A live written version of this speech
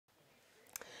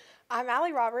I'm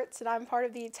Allie Roberts, and I'm part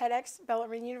of the TEDx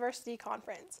Bellarmine University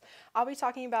Conference. I'll be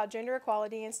talking about gender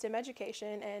equality in STEM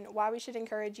education and why we should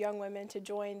encourage young women to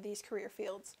join these career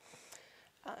fields.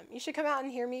 You should come out and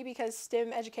hear me because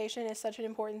STEM education is such an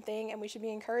important thing, and we should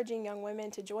be encouraging young women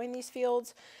to join these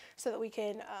fields so that we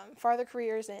can further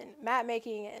careers in map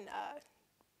making and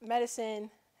medicine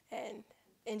and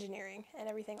engineering and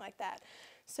everything like that.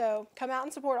 So come out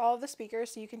and support all of the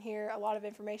speakers so you can hear a lot of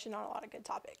information on a lot of good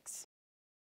topics.